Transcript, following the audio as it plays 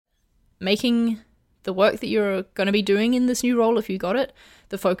making the work that you're going to be doing in this new role, if you got it,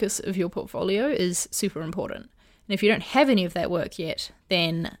 the focus of your portfolio is super important. And if you don't have any of that work yet,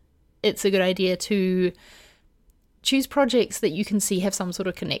 then it's a good idea to choose projects that you can see have some sort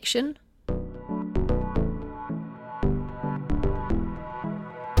of connection.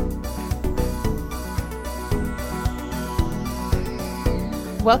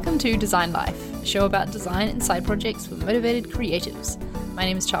 Welcome to Design Life, a show about design and side projects for motivated creatives. My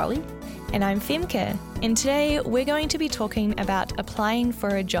name is Charlie. And I'm Femke, and today we're going to be talking about applying for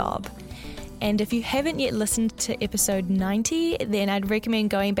a job. And if you haven't yet listened to episode 90, then I'd recommend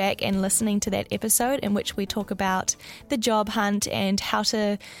going back and listening to that episode in which we talk about the job hunt and how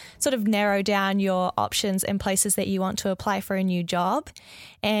to sort of narrow down your options and places that you want to apply for a new job.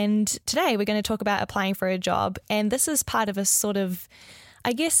 And today we're going to talk about applying for a job, and this is part of a sort of,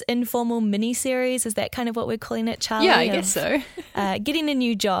 I guess, informal mini-series. Is that kind of what we're calling it, Charlie? Yeah, I guess so. Getting a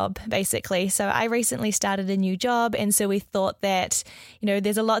new job, basically. So I recently started a new job, and so we thought that,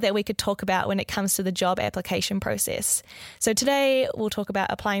 there's a lot that we could talk about when it comes to the job application process. So today we'll talk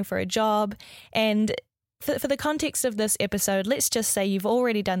about applying for a job, and for the context of this episode, let's just say you've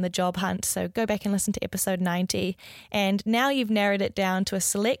already done the job hunt, so go back and listen to episode 90, and now you've narrowed it down to a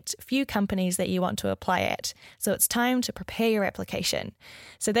select few companies that you want to apply at. So it's time to prepare your application.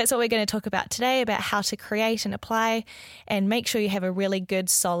 So that's what we're going to talk about today, about how to create and apply and make sure you have a really good,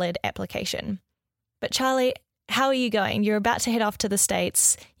 solid application. But Charlie, how are you going? You're about to head off to the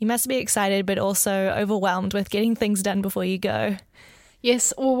States. You must be excited, but also overwhelmed with getting things done before you go.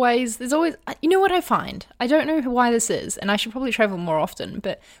 Yes, always. There's always, you know what I find? I don't know why this is, and I should probably travel more often,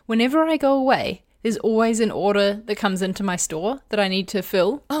 but whenever I go away, there's always an order that comes into my store that I need to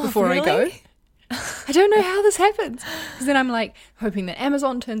fill before really? I go. I don't know how this happens. Because then I'm like hoping that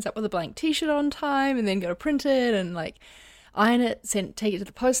Amazon turns up with a blank t-shirt on time and then go to print it and like iron it, take it to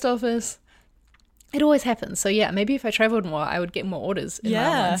the post office. It always happens. So yeah, maybe if I traveled more, I would get more orders in my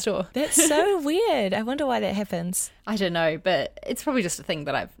online store. That's so weird. I wonder why that happens. I don't know, but it's probably just a thing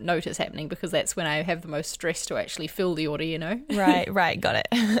that I've noticed happening because that's when I have the most stress to actually fill the order, Right, got it.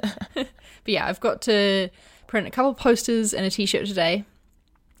 But yeah, I've got to print a couple of posters and a t-shirt today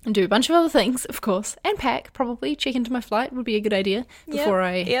and do a bunch of other things, of course, and pack, probably. Check into my flight would be a good idea before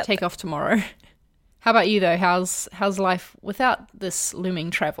I take off tomorrow. How about you, though? How's life without this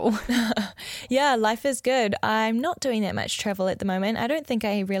looming travel? Yeah, life is good. I'm not doing that much travel at the moment. I don't think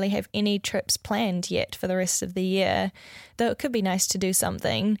I really have any trips planned yet for the rest of the year, though it could be nice to do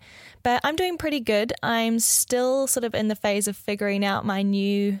something. But I'm doing pretty good. I'm still sort of in the phase of figuring out my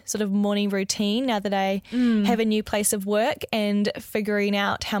new sort of morning routine now that I have a new place of work, and figuring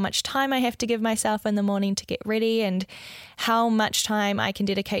out how much time I have to give myself in the morning to get ready and how much time I can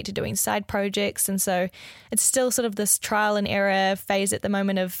dedicate to doing side projects. And so it's still sort of this trial and error phase at the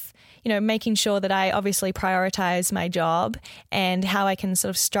moment of, making sure that I obviously prioritize my job and how I can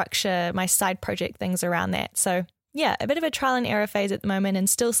sort of structure my side project things around that. So yeah, a bit of a trial and error phase at the moment, and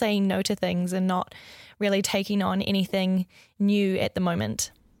still saying no to things and not really taking on anything new at the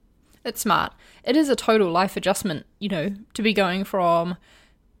moment. That's smart. It is a total life adjustment, to be going from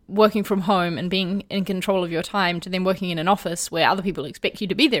working from home and being in control of your time to then working in an office where other people expect you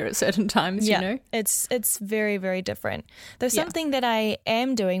to be there at certain times, It's very, very different. There's something that I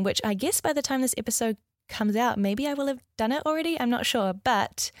am doing, which I guess by the time this episode comes out, maybe I will have done it already. I'm not sure,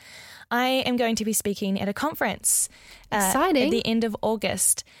 but I am going to be speaking at a conference Exciting. At the end of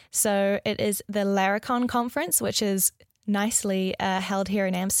August. So it is the Laracon conference, which is nicely held here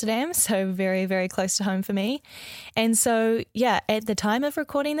in Amsterdam, so very, very close to home for me. And so, yeah, at the time of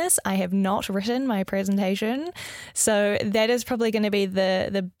recording this, I have not written my presentation. So that is probably going to be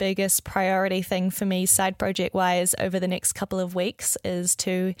the biggest priority thing for me, side project-wise, over the next couple of weeks, is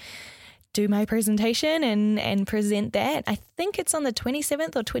to do my presentation and present that. I think it's on the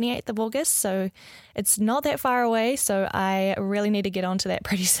 27th or 28th of August, so it's not that far away, so I really need to get onto that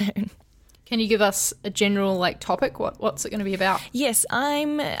pretty soon. Can you give us a general topic? What's it going to be about? Yes,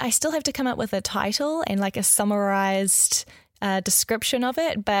 I still have to come up with a title and a summarized description of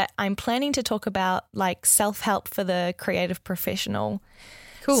it, but I'm planning to talk about self-help for the creative professional.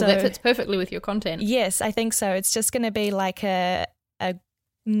 Cool, so, that fits perfectly with your content. Yes, I think so. It's just going to be a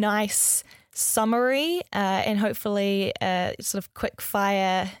nice summary and hopefully a sort of quick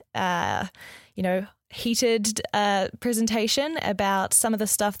fire, heated presentation about some of the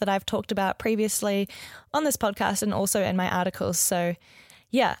stuff that I've talked about previously on this podcast and also in my articles. So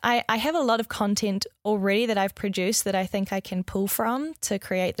yeah, I have a lot of content already that I've produced that I think I can pull from to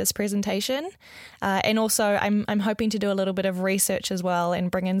create this presentation. And also I'm hoping to do a little bit of research as well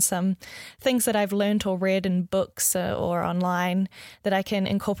and bring in some things that I've learned or read in books or online that I can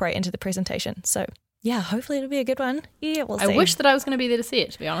incorporate into the presentation. So yeah, hopefully it'll be a good one. Yeah, we'll see. I wish that I was going to be there to see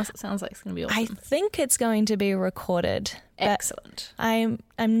it, to be honest. It sounds like it's going to be awesome. I think it's going to be recorded. Excellent. I'm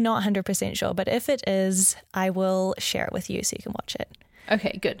not 100% sure, but if it is, I will share it with you so you can watch it.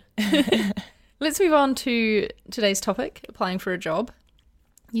 Okay, good. Let's move on to today's topic, applying for a job.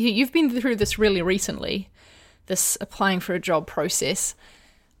 You've been through this really recently, this applying for a job process.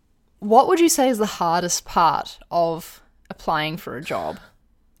 What would you say is the hardest part of applying for a job?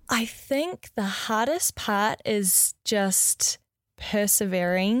 I think the hardest part is just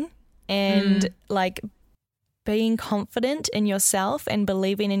persevering and like being confident in yourself and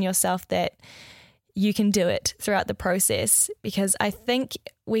believing in yourself that you can do it throughout the process, because I think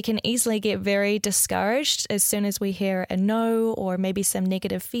we can easily get very discouraged as soon as we hear a no or maybe some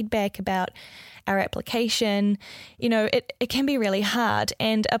negative feedback about our application. You know, it can be really hard,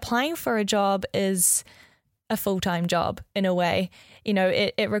 and applying for a job is a full-time job in a way. You know,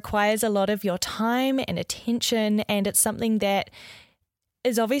 it requires a lot of your time and attention, and it's something that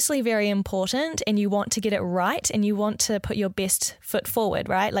is obviously very important, and you want to get it right and you want to put your best foot forward,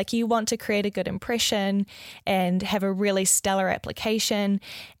 right? Like you want to create a good impression and have a really stellar application.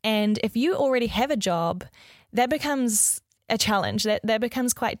 And if you already have a job, that becomes a challenge, that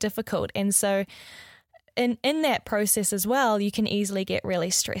becomes quite difficult. And so in that process as well, you can easily get really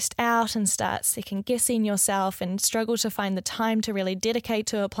stressed out and start second guessing yourself and struggle to find the time to really dedicate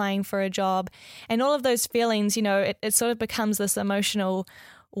to applying for a job. And all of those feelings, you know, it sort of becomes this emotional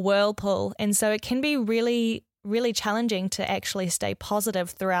whirlpool. And so it can be really, really challenging to actually stay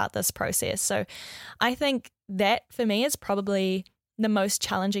positive throughout this process. So I think that for me is probably the most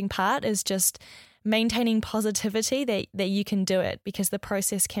challenging part, is just maintaining positivity that you can do it, because the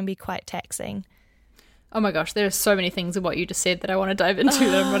process can be quite taxing. Oh my gosh, there are so many things in what you just said that I want to dive into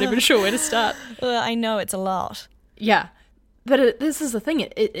that I'm not even sure where to start. Well, I know it's a lot. Yeah, but this is the thing.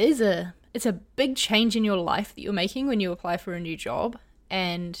 It's a big change in your life that you're making when you apply for a new job.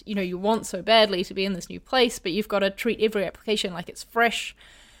 And, you know, you want so badly to be in this new place, but you've got to treat every application like it's fresh,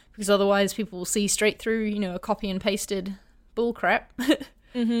 because otherwise people will see straight through, you know, a copy and pasted bull crap.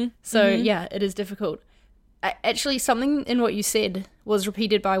 So, yeah, it is difficult. Actually, something in what you said was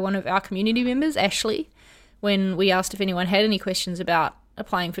repeated by one of our community members, Ashley, when we asked if anyone had any questions about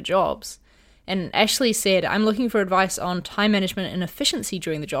applying for jobs. And Ashley said, "I'm looking for advice on time management and efficiency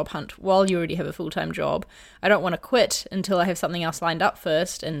during the job hunt while you already have a full-time job. I don't want to quit until I have something else lined up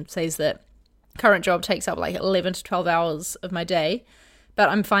first," and says that current job takes up like 11 to 12 hours of my day, but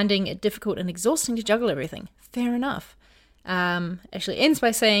I'm finding it difficult and exhausting to juggle everything. Fair enough. Actually ends by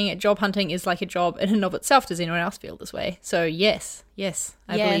saying job hunting is like a job in and of itself. Does anyone else feel this way? So yes,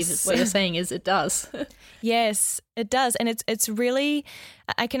 I believe what you're saying is it does. Yes, it does. And it's really,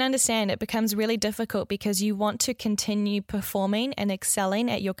 I can understand it becomes really difficult because you want to continue performing and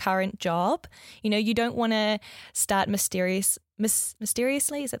excelling at your current job. You know, you don't want to start mysteriously,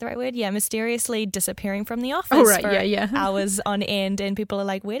 is that the right word? Yeah, mysteriously disappearing from the office for hours on end, and people are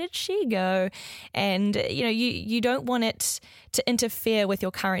like, where did she go? And, you know, you don't want it to interfere with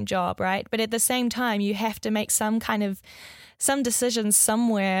your current job, right? But at the same time, you have to make some decisions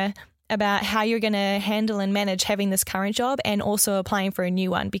somewhere about how you're going to handle and manage having this current job and also applying for a new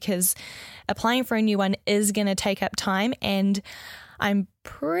one, because applying for a new one is going to take up time. And I'm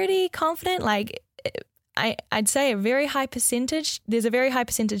pretty confident, like, I'd say there's a very high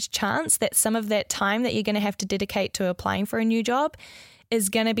percentage chance that some of that time that you're going to have to dedicate to applying for a new job is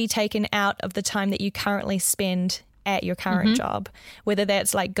going to be taken out of the time that you currently spend at your current job, whether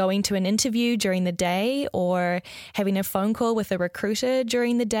that's like going to an interview during the day or having a phone call with a recruiter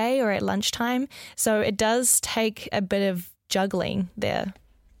during the day or at lunchtime. So it does take a bit of juggling there.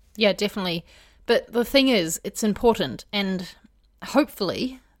 Yeah, definitely. But the thing is, it's important, and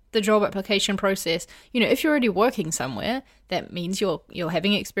hopefully the job application process, you know, if you're already working somewhere, that means you're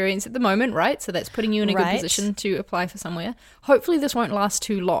having experience at the moment, right? So that's putting you in a good position to apply for somewhere. Hopefully this won't last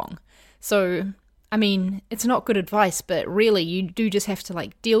too long. So, I mean, it's not good advice, but really you do just have to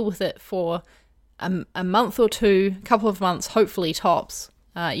like deal with it for a month or two, couple of months, hopefully tops,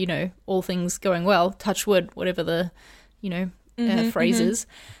 you know, all things going well, touch wood, whatever the, you know, phrase is.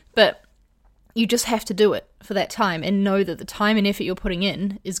 But you just have to do it for that time and know that the time and effort you're putting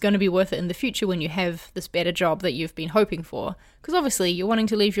in is going to be worth it in the future when you have this better job that you've been hoping for. Because obviously you're wanting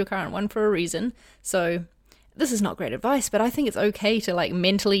to leave your current one for a reason. So this is not great advice, but I think it's okay to like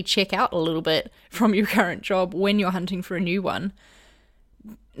mentally check out a little bit from your current job when you're hunting for a new one.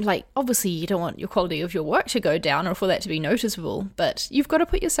 like, obviously you don't want your quality of your work to go down or for that to be noticeable, but you've got to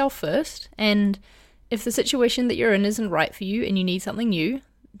put yourself first. And if the situation that you're in isn't right for you and you need something new,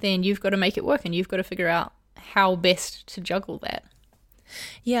 then you've got to make it work and you've got to figure out how best to juggle that.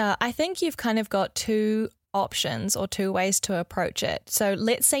 Yeah, I think you've kind of got two options or two ways to approach it. So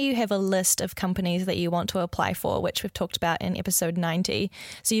let's say you have a list of companies that you want to apply for, which we've talked about in episode 90.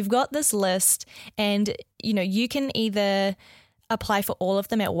 So you've got this list and, you can either apply for all of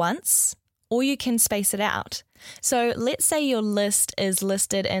them at once or you can space it out. So let's say your list is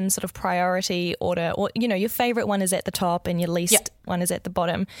listed in sort of priority order, or, your favorite one is at the top and your least one is at the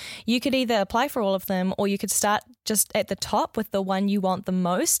bottom. You could either apply for all of them or you could start just at the top with the one you want the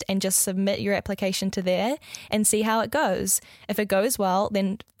most and just submit your application to there and see how it goes. If it goes well,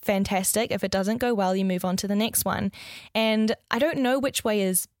 then fantastic. If it doesn't go well, you move on to the next one. And I don't know which way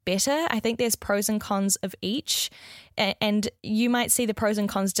is better. I think there's pros and cons of each, and you might see the pros and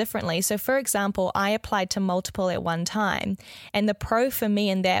cons differently. So for example, I applied to multiple at one time, and the pro for me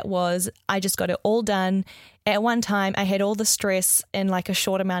in that was I just got it all done at one time. I had all the stress in like a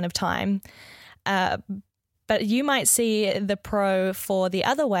short amount of time. But you might see the pro for the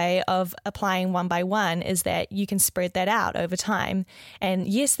other way of applying one by one is that you can spread that out over time. And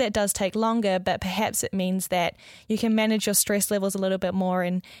yes, that does take longer, but perhaps it means that you can manage your stress levels a little bit more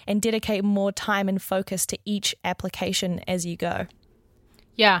and dedicate more time and focus to each application as you go.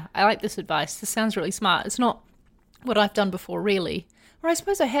 Yeah, I like this advice. This sounds really smart. It's not what I've done before, really. Or I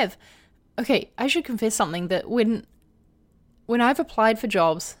suppose I have. Okay, I should confess something that when I've applied for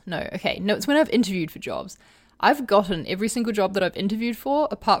jobs, it's when I've interviewed for jobs. I've gotten every single job that I've interviewed for,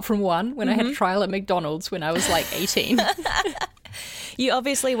 apart from one, when I had a trial at McDonald's when I was like 18. You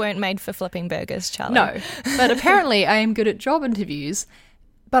obviously weren't made for flipping burgers, Charlie. No, but apparently I am good at job interviews.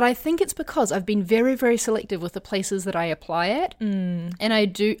 But I think it's because I've been very, very selective with the places that I apply at. And I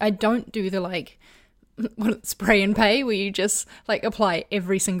don't do the spray and pay where you just like apply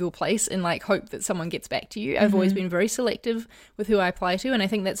every single place and like hope that someone gets back to you. I've always been very selective with who I apply to, and I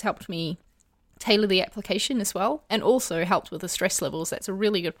think that's helped me tailor the application as well, and also helped with the stress levels. That's a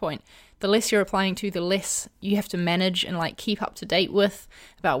really good point. The less you're applying to, the less you have to manage and like keep up to date with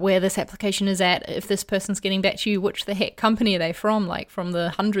about where this application is at, if this person's getting back to you, which the heck company are they from, like from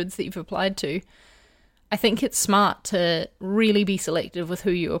the hundreds that you've applied to. I think it's smart to really be selective with who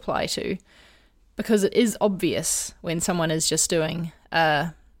you apply to, because it is obvious when someone is just doing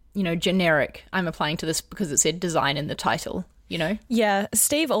generic, I'm applying to this because it said design in the title. Yeah,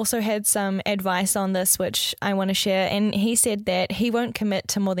 Steve also had some advice on this, which I want to share. And he said that he won't commit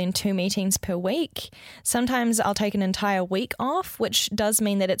to more than 2 meetings per week. Sometimes I'll take an entire week off, which does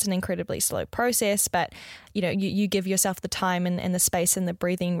mean that it's an incredibly slow process. But, you give yourself the time and the space and the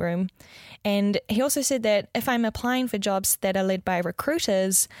breathing room. And he also said that if I'm applying for jobs that are led by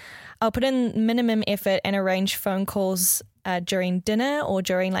recruiters, I'll put in minimum effort and arrange phone calls during dinner or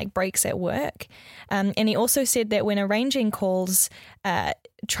during like breaks at work. And he also said that when arranging calls,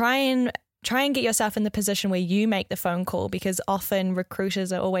 try and get yourself in the position where you make the phone call, because often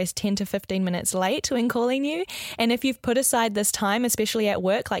recruiters are always 10 to 15 minutes late when calling you. And if you've put aside this time, especially at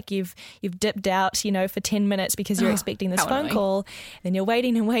work, like you've dipped out, for 10 minutes because you're expecting this phone call, then you're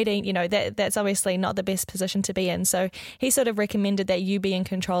waiting and waiting, that's obviously not the best position to be in. So he sort of recommended that you be in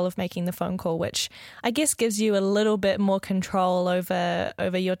control of making the phone call, which I guess gives you a little bit more control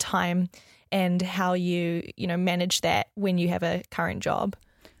over your time and how you manage that when you have a current job.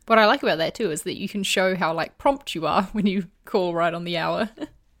 What I like about that too is that you can show how like prompt you are when you call right on the hour.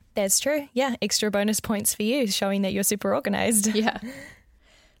 That's true. Yeah, extra bonus points for you, showing that you're super organized. Yeah.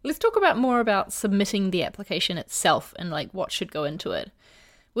 Let's talk more about submitting the application itself and like what should go into it.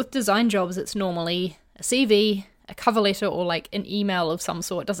 With design jobs, it's normally a CV, a cover letter, or like an email of some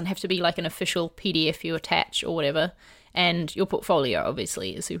sort. It doesn't have to be like an official PDF you attach or whatever. And your portfolio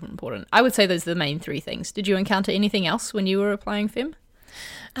obviously is super important. I would say those are the main 3 things. Did you encounter anything else when you were applying, Fem?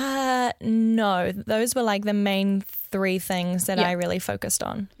 No, those were like the main 3 things that I really focused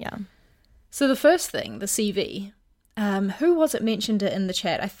on. Yeah. So the first thing, the CV, who was it mentioned it in the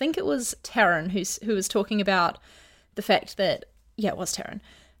chat? I think it was Taryn who was talking about the fact that, it was Taryn.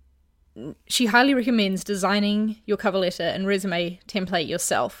 She highly recommends designing your cover letter and resume template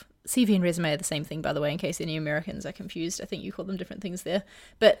yourself. CV and resume are the same thing, by the way, in case any Americans are confused. I think you call them different things there.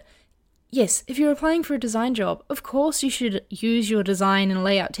 But yes, if you're applying for a design job, of course you should use your design and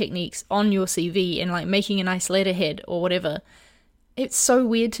layout techniques on your CV and like making a nice letterhead or whatever. It's so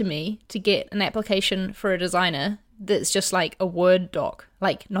weird to me to get an application for a designer that's just like a Word doc,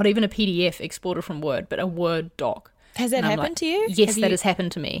 like not even a PDF exported from Word, but a Word doc. Has that happened to you? Yes, that has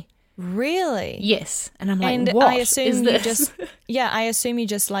happened to me. Really? Yes. And I'm like, and what I assume is this? I assume you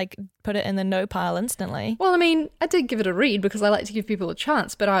just like put it in the no pile instantly. Well, I mean, I did give it a read because I like to give people a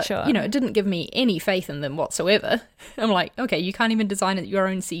chance, but it didn't give me any faith in them whatsoever. I'm like, okay, you can't even design your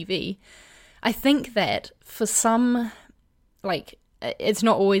own CV. I think that for some, like, it's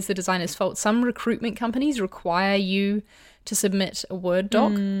not always the designer's fault. Some recruitment companies require you to submit a Word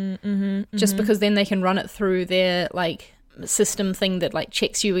doc just because then they can run it through their, like, system thing that like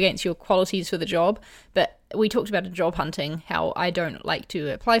checks you against your qualities for the job. But we talked about in job hunting how I don't like to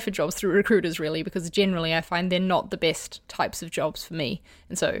apply for jobs through recruiters really, because generally I find they're not the best types of jobs for me.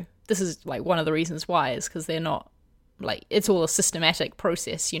 And so this is like one of the reasons why, is because they're not, like, it's all a systematic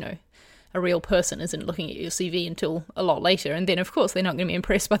process, a real person isn't looking at your CV until a lot later, and then of course they're not going to be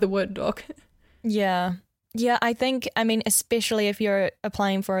impressed by the Word doc. Yeah, I think, especially if you're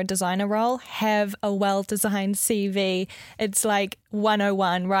applying for a designer role, have a well-designed CV. It's like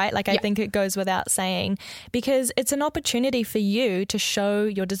 101, right? Like, I think it goes without saying, because it's an opportunity for you to show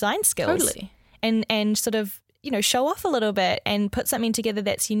your design skills. Totally. And sort of, show off a little bit and put something together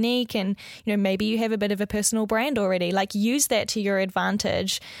that's unique, and, maybe you have a bit of a personal brand already. Like, use that to your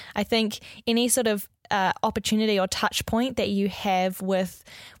advantage. I think any sort of opportunity or touch point that you have with,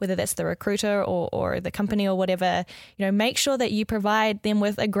 whether that's the recruiter or the company or whatever, make sure that you provide them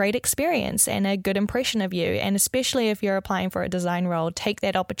with a great experience and a good impression of you. And especially if you're applying for a design role, take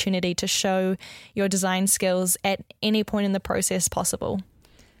that opportunity to show your design skills at any point in the process possible.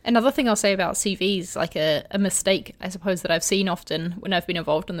 Another thing I'll say about CVs, like a mistake, I suppose, that I've seen often when I've been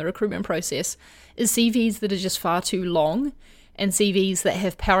involved in the recruitment process, is CVs that are just far too long, and CVs that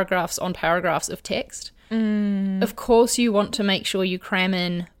have paragraphs on paragraphs of text. Of course, you want to make sure you cram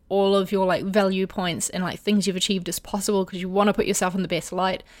in all of your like value points and like things you've achieved as possible, because you want to put yourself in the best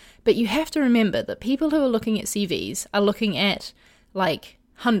light. But you have to remember that people who are looking at CVs are looking at like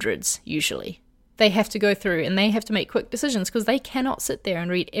hundreds usually. They have to go through and they have to make quick decisions, because they cannot sit there and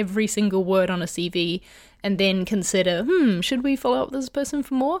read every single word on a CV and then consider, should we follow up with this person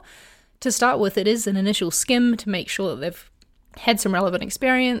for more? To start with, it is an initial skim to make sure that they've had some relevant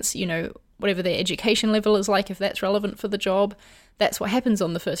experience, whatever their education level is like, if that's relevant for the job. That's what happens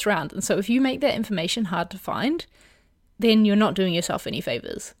on the first round. And so if you make that information hard to find, then you're not doing yourself any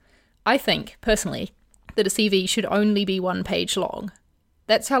favors. I think, personally, that a CV should only be 1 page long.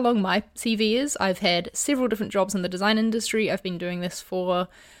 That's how long my CV is. I've had several different jobs in the design industry. I've been doing this for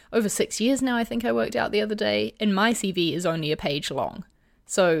over 6 years now, I think I worked out the other day, and my CV is only a page long.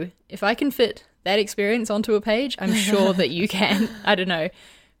 So if I can fit that experience onto a page, I'm sure that you can. I don't know.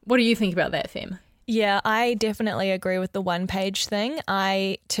 What do you think about that, Fem? Yeah, I definitely agree with the 1 page thing.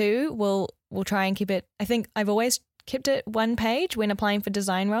 I too will try and keep it. I think I've always kept it 1 page when applying for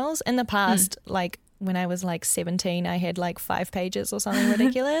design roles. In the past, like when I was like 17, I had like 5 pages or something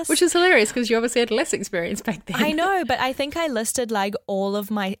ridiculous. Which is hilarious because you obviously had less experience back then. I know, but I think I listed like all of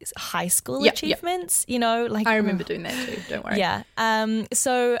my high school achievements, like I remember doing that too, don't worry. Yeah.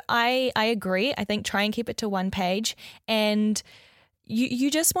 So I agree. I think try and keep it to 1 page, and you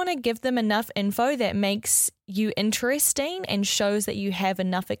just want to give them enough info that makes you interesting and shows that you have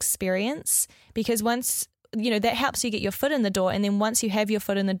enough experience, because once, that helps you get your foot in the door. And then once you have your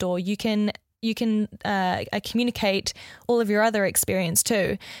foot in the door, you can communicate all of your other experience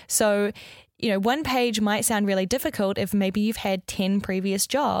too. So, 1 page might sound really difficult if maybe you've had 10 previous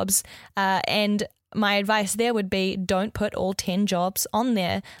jobs. And my advice there would be, don't put all 10 jobs on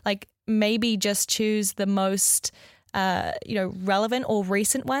there. Like, maybe just choose the most relevant or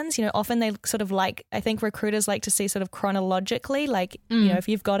recent ones. Often they sort of like, I think recruiters like to see sort of chronologically, like, if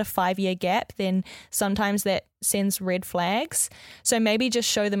you've got a 5-year gap, then sometimes that sends red flags. So maybe just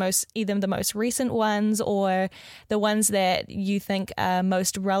show either the most recent ones or the ones that you think are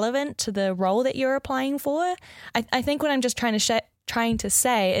most relevant to the role that you're applying for. I think what I'm just trying to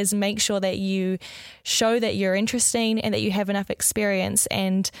say is make sure that you show that you're interesting and that you have enough experience.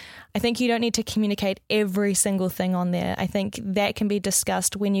 And I think you don't need to communicate every single thing on there. I think that can be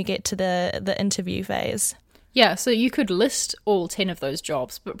discussed when you get to the interview phase. Yeah, so you could list all 10 of those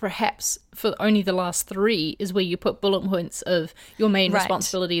jobs, but perhaps for only the last 3 is where you put bullet points of your main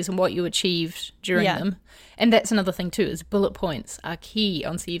responsibilities and what you achieved during them. And that's another thing too, is bullet points are key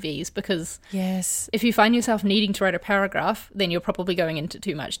on CVs, because if you find yourself needing to write a paragraph, then you're probably going into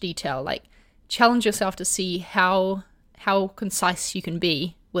too much detail. Like, challenge yourself to see how concise you can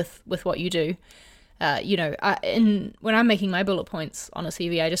be with what you do. When I'm making my bullet points on a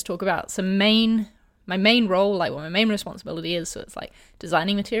CV, I just talk about my main role, like what my main responsibility is. So it's like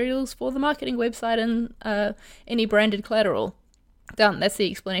designing materials for the marketing website and any branded collateral. Done. That's the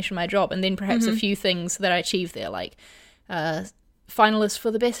explanation of my job. And then perhaps a few things that I achieved there, like finalist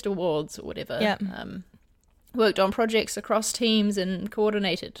for the best awards or whatever. Yeah. Worked on projects across teams and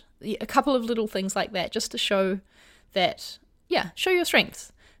coordinated. A couple of little things like that just to show that, show your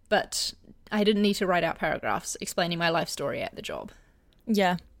strengths. But I didn't need to write out paragraphs explaining my life story at the job.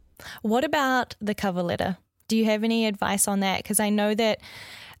 Yeah. What about the cover letter? Do you have any advice on that? Because I know that,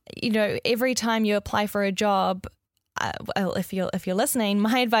 every time you apply for a job, well, if you're listening,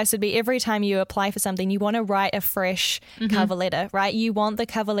 my advice would be every time you apply for something, you want to write a fresh cover letter, right? You want the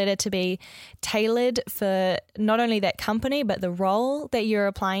cover letter to be tailored for not only that company, but the role that you're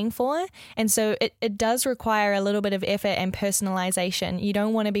applying for. And so it does require a little bit of effort and personalization. You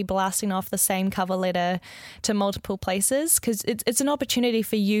don't want to be blasting off the same cover letter to multiple places, because it's an opportunity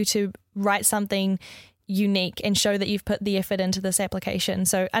for you to write something unique and show that you've put the effort into this application.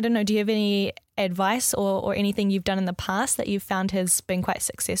 So I don't know, do you have any advice or anything you've done in the past that you've found has been quite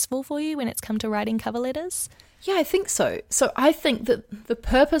successful for you when it's come to writing cover letters? Yeah, I think so. So I think that the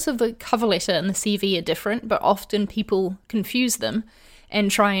purpose of the cover letter and the CV are different, but often people confuse them and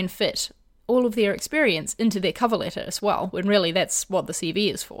try and fit all of their experience into their cover letter as well, when really that's what the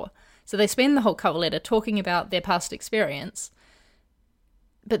CV is for. So they spend the whole cover letter talking about their past experience,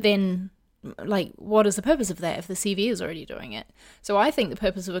 but then what is the purpose of that if the CV is already doing it? So I think the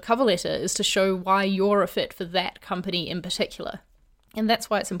purpose of a cover letter is to show why you're a fit for that company in particular. And that's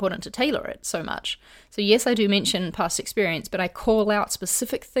why it's important to tailor it so much. So yes, I do mention past experience, but I call out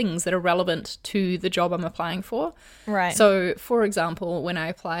specific things that are relevant to the job I'm applying for. Right. So for example, when I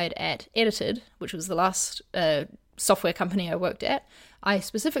applied at Edited, which was the last software company I worked at, I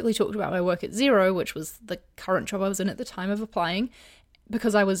specifically talked about my work at Xero, which was the current job I was in at the time of applying,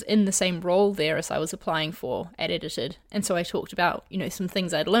 because I was in the same role there as I was applying for at Edited. And so I talked about, some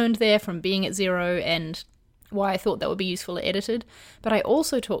things I'd learned there from being at Xero and why I thought that would be useful at Edited. But I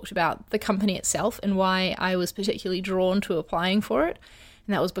also talked about the company itself and why I was particularly drawn to applying for it.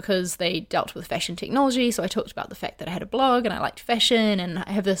 And that was because they dealt with fashion technology. So I talked about the fact that I had a blog and I liked fashion and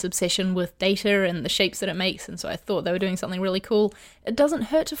I have this obsession with data and the shapes that it makes. And so I thought they were doing something really cool. It doesn't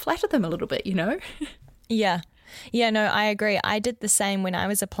hurt to flatter them a little bit, Yeah. Yeah, no, I agree. I did the same when I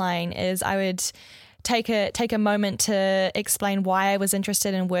was applying. Is I would take a moment to explain why I was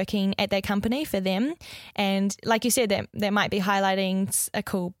interested in working at that company for them. And like you said, that might be highlighting a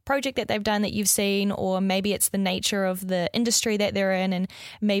cool project that they've done that you've seen, or maybe it's the nature of the industry that they're in, and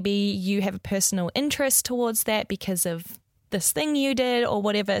maybe you have a personal interest towards that because of this thing you did or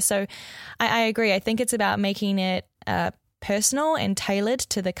whatever. So I agree. I think it's about making it personal and tailored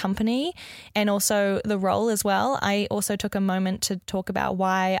to the company and also the role as well. I also took a moment to talk about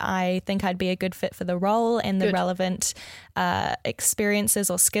why I think I'd be a good fit for the role and the relevant experiences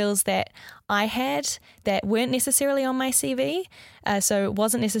or skills that I had that weren't necessarily on my CV. So it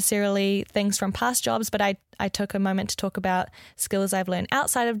wasn't necessarily things from past jobs, but I took a moment to talk about skills I've learned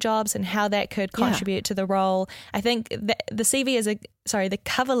outside of jobs and how that could contribute to the role. I think the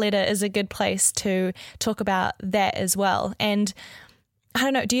cover letter is a good place to talk about that as well. And I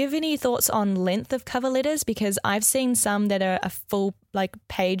don't know, do you have any thoughts on length of cover letters? Because I've seen some that are a full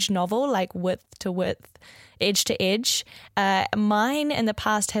page novel, width to width, edge to edge. Mine in the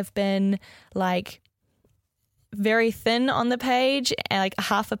past have been very thin on the page,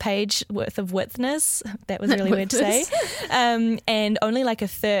 half a page worth of widthness. That was really weird to say. And only a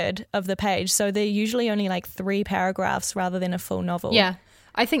third of the page. So they're usually only 3 paragraphs rather than a full novel. Yeah.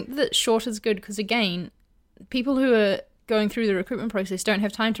 I think that short is good because, again, people who are going through the recruitment process don't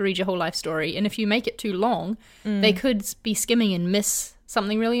have time to read your whole life story. And if you make it too long, they could be skimming and miss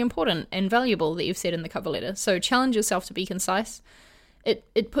something really important and valuable that you've said in the cover letter. So challenge yourself to be concise.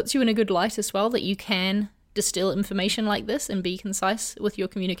 It puts you in a good light as well that you can distill information like this and be concise with your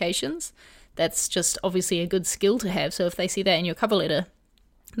communications. That's just obviously a good skill to have. So if they see that in your cover letter,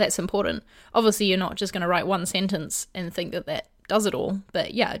 that's important. Obviously, you're not just going to write one sentence and think that does it all.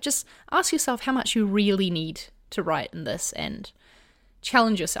 But yeah, just ask yourself how much you really need to write in this and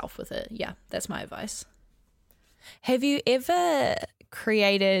challenge yourself with it. Yeah, that's my advice. Have you ever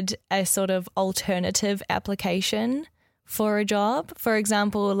created a sort of alternative application for a job? For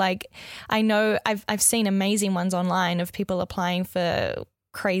example, I know I've seen amazing ones online of people applying for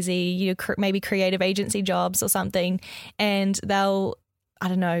crazy, maybe creative agency jobs or something, and they'll, I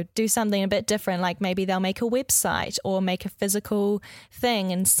don't know, do something a bit different. Maybe they'll make a website or make a physical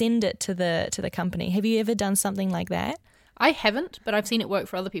thing and send it to the company. Have you ever done something like that? I haven't, but I've seen it work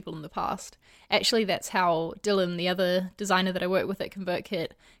for other people in the past. Actually, that's how Dylan, the other designer that I work with at ConvertKit,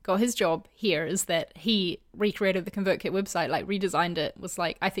 got his job here, is that he recreated the ConvertKit website, redesigned it, was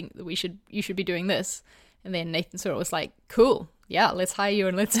I think that you should be doing this. And then Nathan saw it, was cool, yeah, let's hire you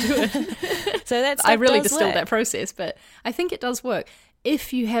and let's do it. So that's I really distilled that process, but I think it does work.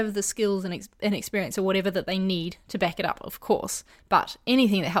 If you have the skills and experience or whatever that they need to back it up, of course. But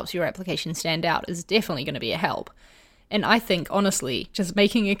anything that helps your application stand out is definitely going to be a help. And I think, honestly, just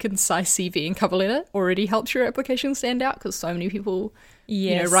making a concise CV and cover letter already helps your application stand out, because so many people,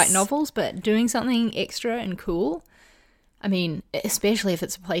 write novels, but doing something extra and cool, I mean, especially if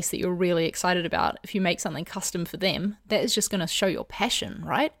it's a place that you're really excited about, if you make something custom for them, that is just going to show your passion,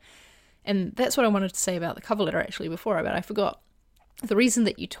 right? And that's what I wanted to say about the cover letter, actually, before, but I forgot. The reason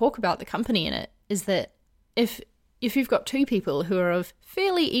that you talk about the company in it is that if you've got two people who are of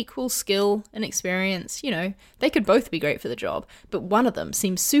fairly equal skill and experience, they could both be great for the job, but one of them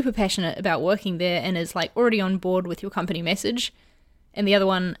seems super passionate about working there and is like already on board with your company message, and the other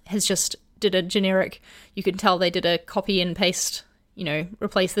one has just did a generic, you can tell they did a copy and paste,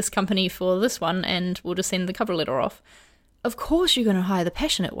 replace this company for this one and we'll just send the cover letter off. Of course you're going to hire the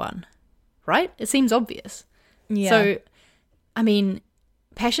passionate one, right? It seems obvious. Yeah. So, I mean,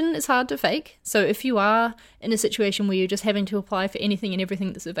 passion is hard to fake. So if you are in a situation where you're just having to apply for anything and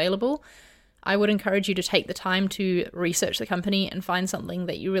everything that's available, I would encourage you to take the time to research the company and find something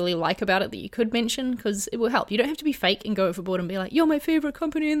that you really like about it that you could mention, because it will help. You don't have to be fake and go overboard and be like, you're my favorite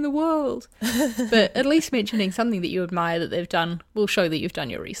company in the world. But at least mentioning something that you admire that they've done will show that you've done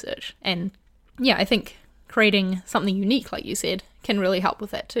your research. And yeah, I think creating something unique, like you said, can really help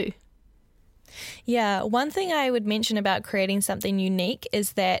with that too. Yeah, one thing I would mention about creating something unique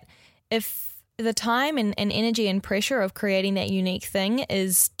is that if the time and energy and pressure of creating that unique thing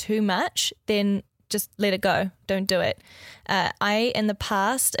is too much, then just let it go. Don't do it. I, in the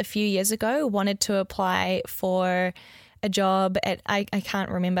past, a few years ago, wanted to apply for a job at, I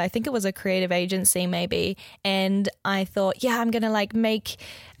can't remember, I think it was a creative agency maybe, and I thought, yeah, I'm going to make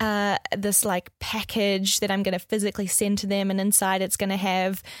this package that I'm going to physically send to them, and inside it's going to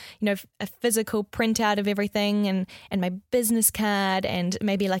have, a physical printout of everything and my business card and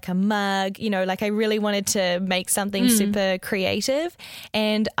maybe a mug, I really wanted to make something super creative,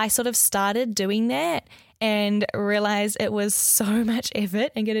 and I sort of started doing that and realized it was so much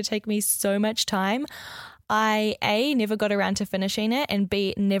effort and going to take me so much time. I, A, never got around to finishing it, and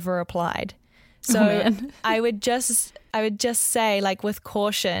B, never applied. So I would just say, with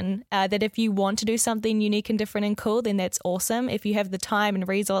caution, that if you want to do something unique and different and cool, then that's awesome. If you have the time and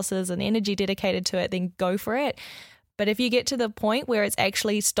resources and energy dedicated to it, then go for it. But if you get to the point where it's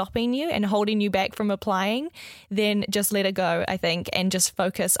actually stopping you and holding you back from applying, then just let it go, I think, and just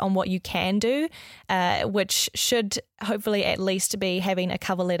focus on what you can do, which should hopefully at least be having a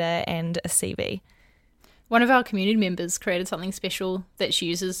cover letter and a CV. One of our community members created something special that she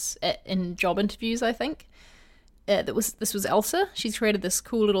uses in job interviews, I think. This was Elsa. She's created this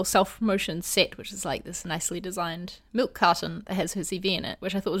cool little self-promotion set, which is this nicely designed milk carton that has her CV in it,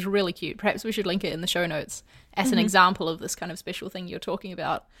 which I thought was really cute. Perhaps we should link it in the show notes as an example of this kind of special thing you're talking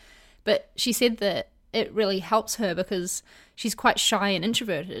about. But she said that it really helps her because she's quite shy and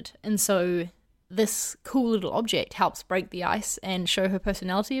introverted, and so this cool little object helps break the ice and show her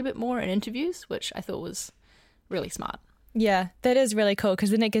personality a bit more in interviews, which I thought was really smart. Yeah, that is really cool,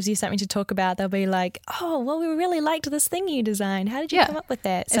 because then it gives you something to talk about. They'll be like, oh, well, we really liked this thing you designed. How did you come up with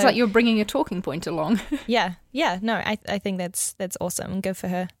that? So, it's like you're bringing a talking point along. Yeah. No, I think that's awesome. Good for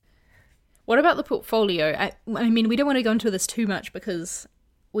her. What about the portfolio? I mean, we don't want to go into this too much because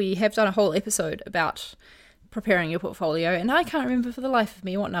we have done a whole episode about preparing your portfolio, and I can't remember for the life of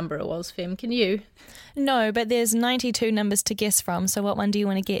me what number it was, Fem. Can you? No, but there's 92 numbers to guess from, so what one do you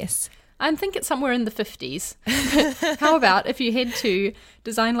want to guess? I think it's somewhere in the 50s. How about if you head to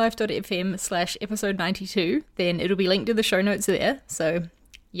designlife.fm/episode 92, then it'll be linked to the show notes there. So,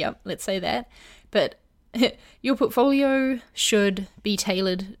 yeah, let's say that. But your portfolio should be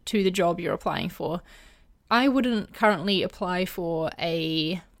tailored to the job you're applying for. I wouldn't currently apply for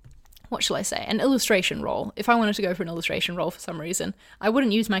an illustration role. If I wanted to go for an illustration role for some reason, I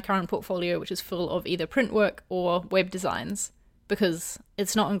wouldn't use my current portfolio, which is full of either print work or web designs, because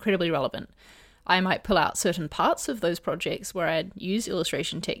it's not incredibly relevant. I might pull out certain parts of those projects where I'd use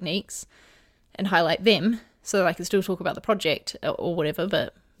illustration techniques and highlight them so that I can still talk about the project or whatever,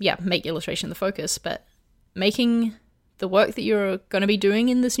 but yeah, make illustration the focus. But making the work that you're going to be doing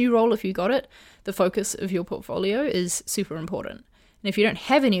in this new role, if you got it, the focus of your portfolio is super important. And if you don't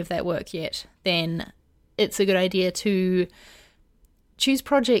have any of that work yet, then it's a good idea to choose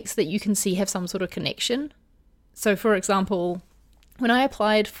projects that you can see have some sort of connection. So, for example, when I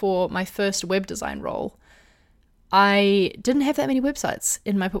applied for my first web design role, I didn't have that many websites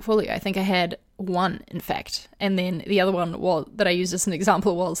in my portfolio. I think I had one, in fact. And then the other one that I used as an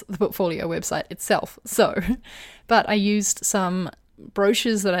example was the portfolio website itself. So, but I used some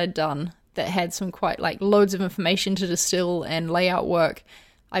brochures that I'd done that had some quite like loads of information to distill and layout work.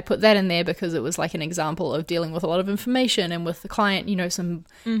 I put that in there because it was like an example of dealing with a lot of information and with the client, some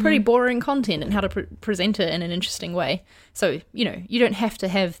pretty boring content and how to present it in an interesting way. So, you don't have to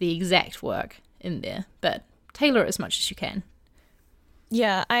have the exact work in there, but tailor it as much as you can.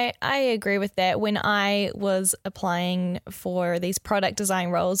 Yeah, I agree with that. When I was applying for these product design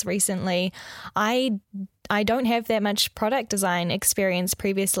roles recently, I don't have that much product design experience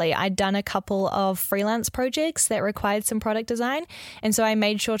previously. I'd done a couple of freelance projects that required some product design. And so I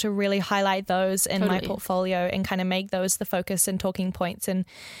made sure to really highlight those in my portfolio and kind of make those the focus and talking points. And,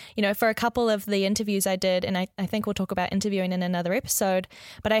 for a couple of the interviews I did, and I think we'll talk about interviewing in another episode,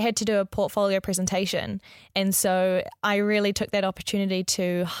 but I had to do a portfolio presentation. And so I really took that opportunity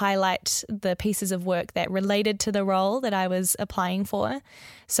to highlight the pieces of work that related to the role that I was applying for.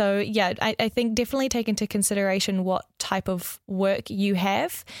 So yeah, I think definitely take into consideration what type of work you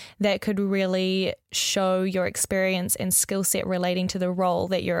have that could really show your experience and skill set relating to the role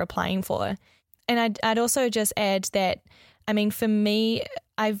that you're applying for. And I'd also just add that, for me,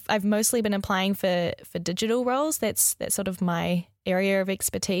 I've mostly been applying for digital roles. That's sort of my area of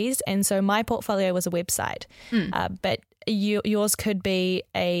expertise. And so my portfolio was a website, but yours could be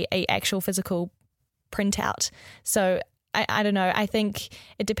a actual physical printout. So I don't know. I think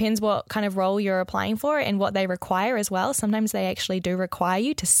it depends what kind of role you're applying for and what they require as well. Sometimes they actually do require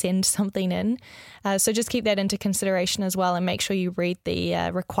you to send something in. So just keep that into consideration as well and make sure you read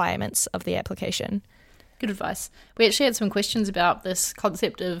the requirements of the application. Good advice. We actually had some questions about this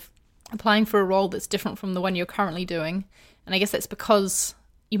concept of applying for a role that's different from the one you're currently doing. And I guess that's because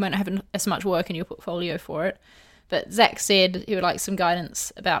you might not have as much work in your portfolio for it. But Zach said he would like some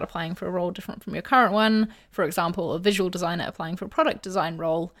guidance about applying for a role different from your current one. For example, a visual designer applying for a product design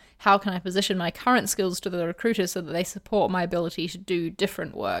role. How can I position my current skills to the recruiter so that they support my ability to do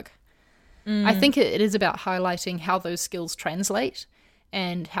different work? I think it is about highlighting how those skills translate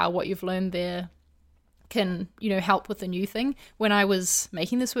and how what you've learned there can, help with the new thing. When I was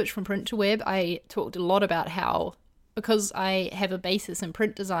making the switch from print to web, I talked a lot about how, because I have a basis in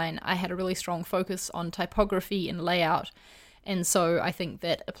print design, I had a really strong focus on typography and layout. And so I think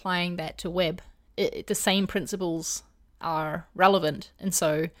that applying that to web, the same principles are relevant. And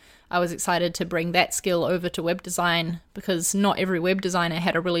so I was excited to bring that skill over to web design because not every web designer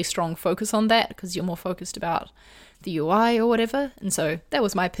had a really strong focus on that because you're more focused about the UI or whatever. And so that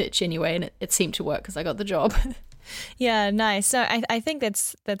was my pitch anyway, and it seemed to work because I got the job. Yeah, nice. So I think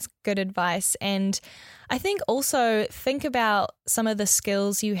that's good advice. And I think also think about some of the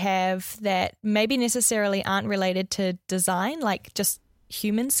skills you have that maybe necessarily aren't related to design, like just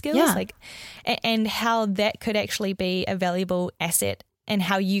human skills, and how that could actually be a valuable asset and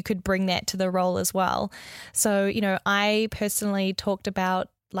how you could bring that to the role as well. So, I personally talked about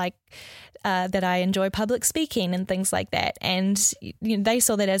that I enjoy public speaking and things like that. And they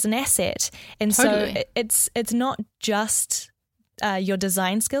saw that as an asset. And totally. So it's not just your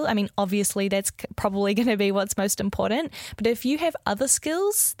design skill. Obviously that's probably going to be what's most important. But if you have other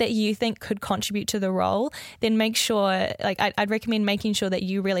skills that you think could contribute to the role, then make sure, I'd recommend making sure that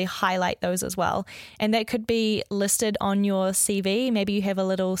you really highlight those as well. And that could be listed on your CV. Maybe you have a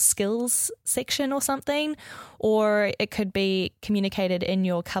little skills section or something, or it could be communicated in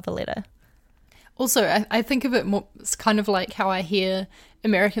your cover letter. Also, I think of it more, it's kind of like how I hear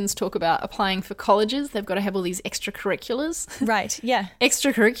Americans talk about applying for colleges. They've got to have all these extracurriculars. Right, yeah.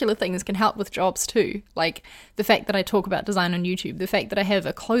 Extracurricular things can help with jobs too. Like the fact that I talk about design on YouTube, the fact that I have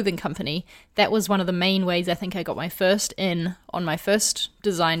a clothing company, that was one of the main ways I think I got my first in on my first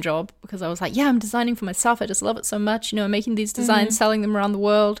design job, because I was like, yeah, I'm designing for myself. I just love it so much. I'm making these designs, selling them around the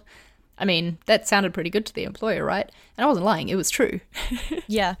world. That sounded pretty good to the employer, right? And I wasn't lying. It was true.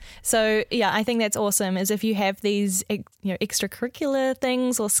 Yeah. So, I think that's awesome, is if you have these, extracurricular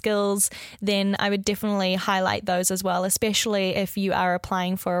things or skills, then I would definitely highlight those as well, especially if you are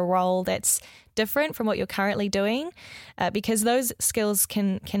applying for a role that's different from what you're currently doing, because those skills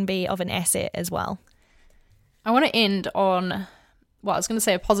can be of an asset as well. I want to end on, I was going to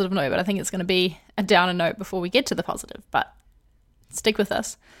say a positive note, but I think it's going to be a downer note before we get to the positive, but stick with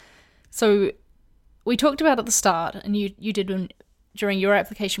us. So we talked about at the start, and you did during your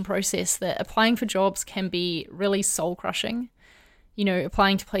application process, that applying for jobs can be really soul-crushing.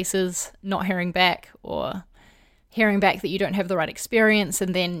 Applying to places, not hearing back, or hearing back that you don't have the right experience,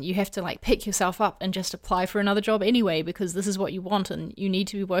 and then you have to pick yourself up and just apply for another job anyway because this is what you want and you need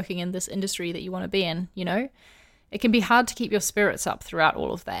to be working in this industry that you want to be in, it can be hard to keep your spirits up throughout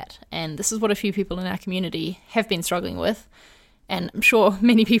all of that. And this is what a few people in our community have been struggling with, and I'm sure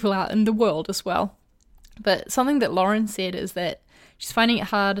many people out in the world as well. But something that Lauren said is that she's finding it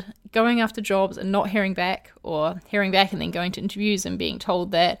hard going after jobs and not hearing back, or hearing back and then going to interviews and being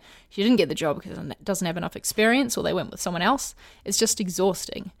told that she didn't get the job because it doesn't have enough experience or they went with someone else. It's just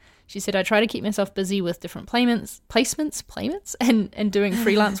exhausting. She said, I try to keep myself busy with different placements, and doing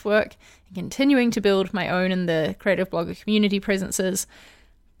freelance work and continuing to build my own and the creative blogger community presences.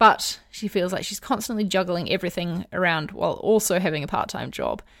 But she feels like she's constantly juggling everything around while also having a part-time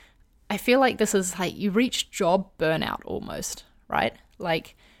job. I feel like this is like you reach job burnout almost, right?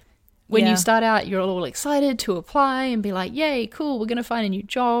 Like when you start out, you're all excited to apply and be like, yay, cool, we're going to find a new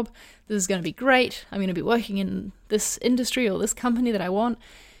job. This is going to be great. I'm going to be working in this industry or this company that I want.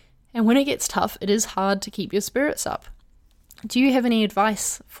 And when it gets tough, it is hard to keep your spirits up. Do you have any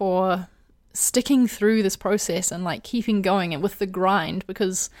advice for sticking through this process and like keeping going and with the grind?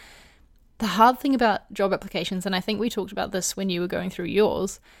 Because the hard thing about job applications, and I think we talked about this when you were going through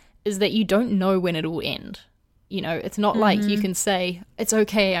yours, is that you don't know when it will end. You know, it's not like you can say, it's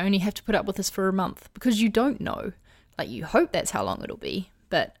okay, I only have to put up with this for a month, because you don't know. Like, you hope that's how long it'll be.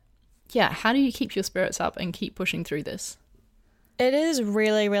 But yeah, how do you keep your spirits up and keep pushing through this? It is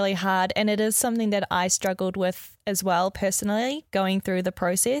really, really hard, and it is something that I struggled with as well personally, going through the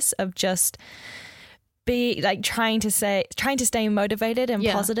process of just trying to stay motivated and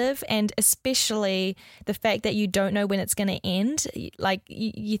positive, and especially the fact that you don't know when it's going to end. Like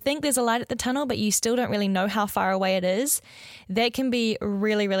you think there's a light at the tunnel, but you still don't really know how far away it is. That can be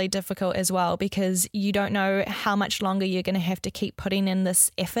really, really difficult as well, because you don't know how much longer you're going to have to keep putting in this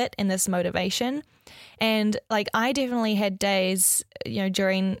effort and this motivation. And like I definitely had days,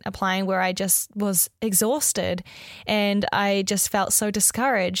 during applying where I just was exhausted and I just felt so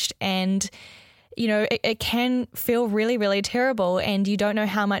discouraged, and it can feel really, really terrible, and you don't know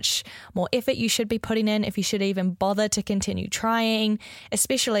how much more effort you should be putting in, if you should even bother to continue trying,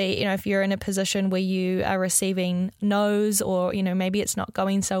 especially, if you're in a position where you are receiving no's, or, maybe it's not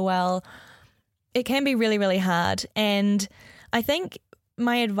going so well. It can be really, really hard. And I think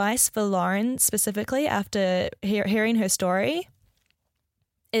my advice for Lauren specifically, after hearing her story,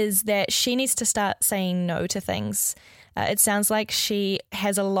 is that she needs to start saying no to things. It sounds like she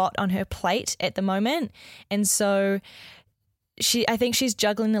has a lot on her plate at the moment, and so I think she's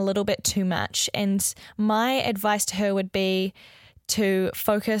juggling a little bit too much. And my advice to her would be to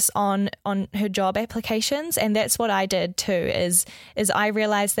focus on her job applications, and that's what I did too. Is I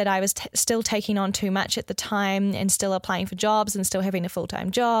realized that I was still taking on too much at the time, and still applying for jobs, and still having a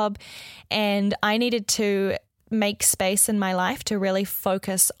full-time job, and I needed to make space in my life to really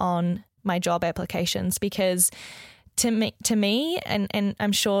focus on my job applications, because to me, and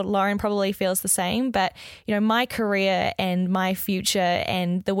I'm sure Lauren probably feels the same, but my career and my future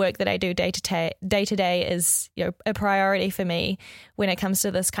and the work that I do day to day is a priority for me when it comes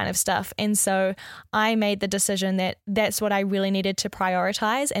to this kind of stuff. And so I made the decision that that's what I really needed to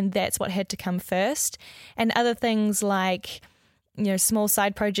prioritize, and that's what had to come first. And other things like small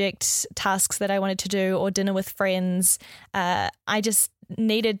side project tasks that I wanted to do, or dinner with friends, I just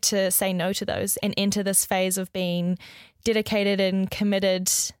needed to say no to those and enter this phase of being dedicated and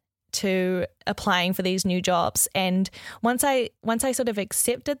committed to applying for these new jobs. And once I sort of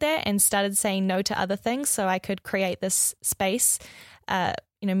accepted that and started saying no to other things, so I could create this space,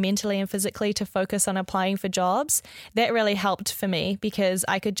 mentally and physically, to focus on applying for jobs, that really helped for me, because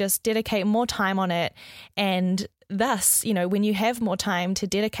I could just dedicate more time on it. And thus, when you have more time to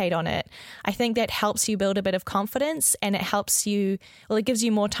dedicate on it, I think that helps you build a bit of confidence, and it gives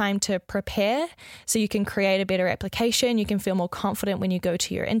you more time to prepare, so you can create a better application. You can feel more confident when you go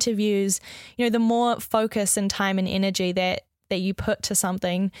to your interviews. The more focus and time and energy that you put to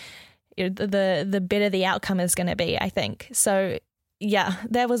something, the better the outcome is going to be, I think. So yeah,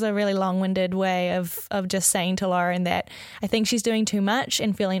 that was a really long-winded way of just saying to Lauren that I think she's doing too much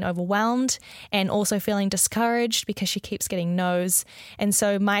and feeling overwhelmed, and also feeling discouraged because she keeps getting no's. And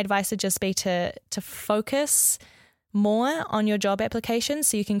so my advice would just be to focus more on your job application,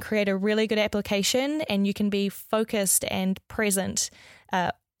 so you can create a really good application, and you can be focused and present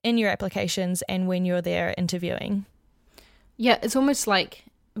in your applications and when you're there interviewing. Yeah, it's almost like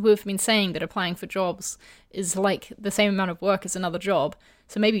we've been saying that applying for jobs is like the same amount of work as another job.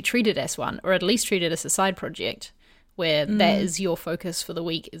 So maybe treat it as one, or at least treat it as a side project where that is your focus for the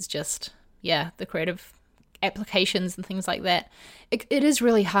week, is just, the creative applications and things like that. It is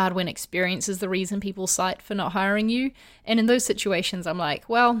really hard when experience is the reason people cite for not hiring you. And in those situations, I'm like,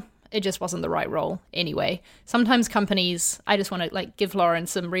 well, it just wasn't the right role anyway. Sometimes companies, I just want to give Lauren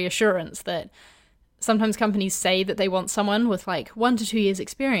some reassurance that sometimes companies say that they want someone with like 1 to 2 years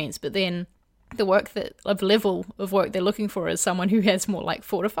experience, but then the level of work they're looking for is someone who has more like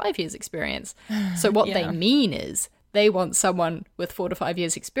 4 to 5 years experience. So what they mean is they want someone with 4 to 5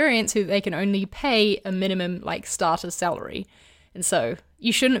 years experience who they can only pay a minimum like starter salary. And so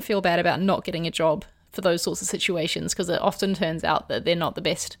you shouldn't feel bad about not getting a job for those sorts of situations, because it often turns out that they're not the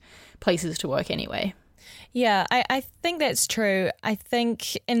best places to work anyway. Yeah, I think that's true. I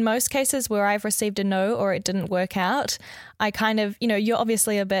think in most cases where I've received a no or it didn't work out, I kind of, you're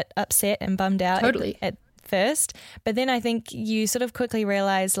obviously a bit upset and bummed out at first, but then I think you sort of quickly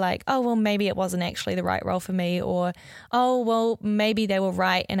realize like, oh, well, maybe it wasn't actually the right role for me, or, oh, well, maybe they were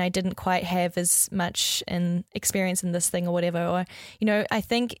right and I didn't quite have as much experience in this thing or whatever. Or, I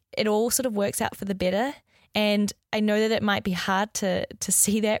think it all sort of works out for the better. And I know that it might be hard to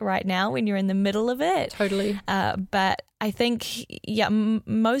see that right now when you're in the middle of it. Totally. But I think,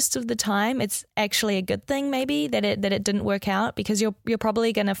 most of the time it's actually a good thing maybe that it didn't work out, because you're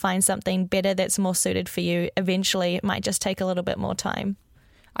probably going to find something better that's more suited for you eventually. It might just take a little bit more time.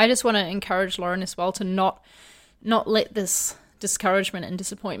 I just want to encourage Lauren as well to not let this discouragement and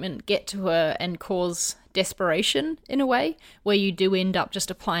disappointment get to her and cause desperation in a way where you do end up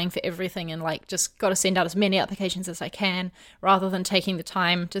just applying for everything and like just got to send out as many applications as I can rather than taking the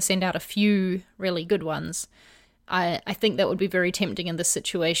time to send out a few really good ones. I think that would be very tempting in this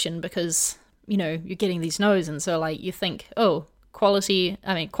situation, because you're getting these no's, and so like you think, oh, quantity,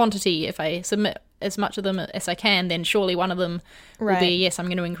 if I submit as much of them as I can, then surely one of them will be, yes, I'm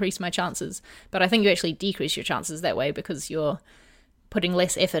going to increase my chances. But I think you actually decrease your chances that way because you're putting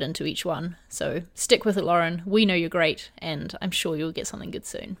less effort into each one. So stick with it, Lauren. We know you're great, and I'm sure you'll get something good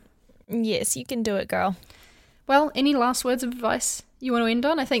soon. Yes, you can do it, girl. Well, any last words of advice you want to end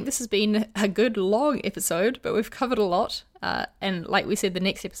on? I think this has been a good long episode, but we've covered a lot. And like we said, the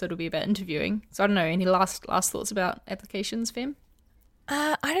next episode will be about interviewing. So I don't know, any last thoughts about applications, Fem?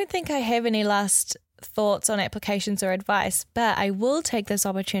 I don't think I have any last thoughts on applications or advice, but I will take this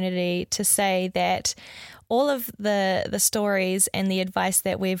opportunity to say that all of the stories and the advice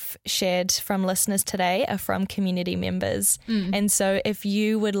that we've shared from listeners today are from community members. And so if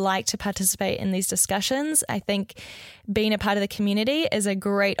you would like to participate in these discussions, I think being a part of the community is a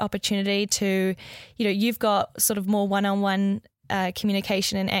great opportunity to, you've got sort of more one-on-one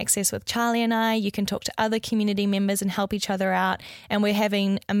communication and access with Charlie and I. You can talk to other community members and help each other out. And we're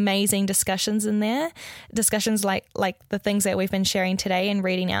having amazing discussions in there, discussions like the things that we've been sharing today and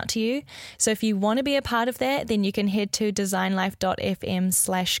reading out to you. So if you want to be a part of that, then you can head to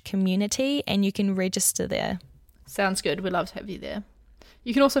designlife.fm/community and you can register there. Sounds good. We'd love to have you there.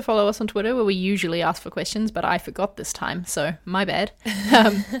 You can also follow us on Twitter, where we usually ask for questions, but I forgot this time, so my bad.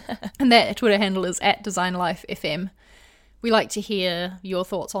 And that Twitter handle is @designlifefm. We like to hear your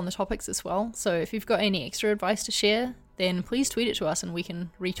thoughts on the topics as well. So if you've got any extra advice to share, then please tweet it to us and we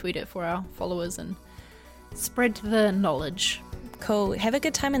can retweet it for our followers and spread the knowledge. Cool. Have a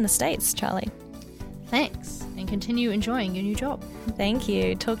good time in the States, Charlie. Thanks, and continue enjoying your new job. Thank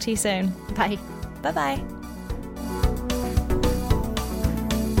you. Talk to you soon. Bye. Bye-bye.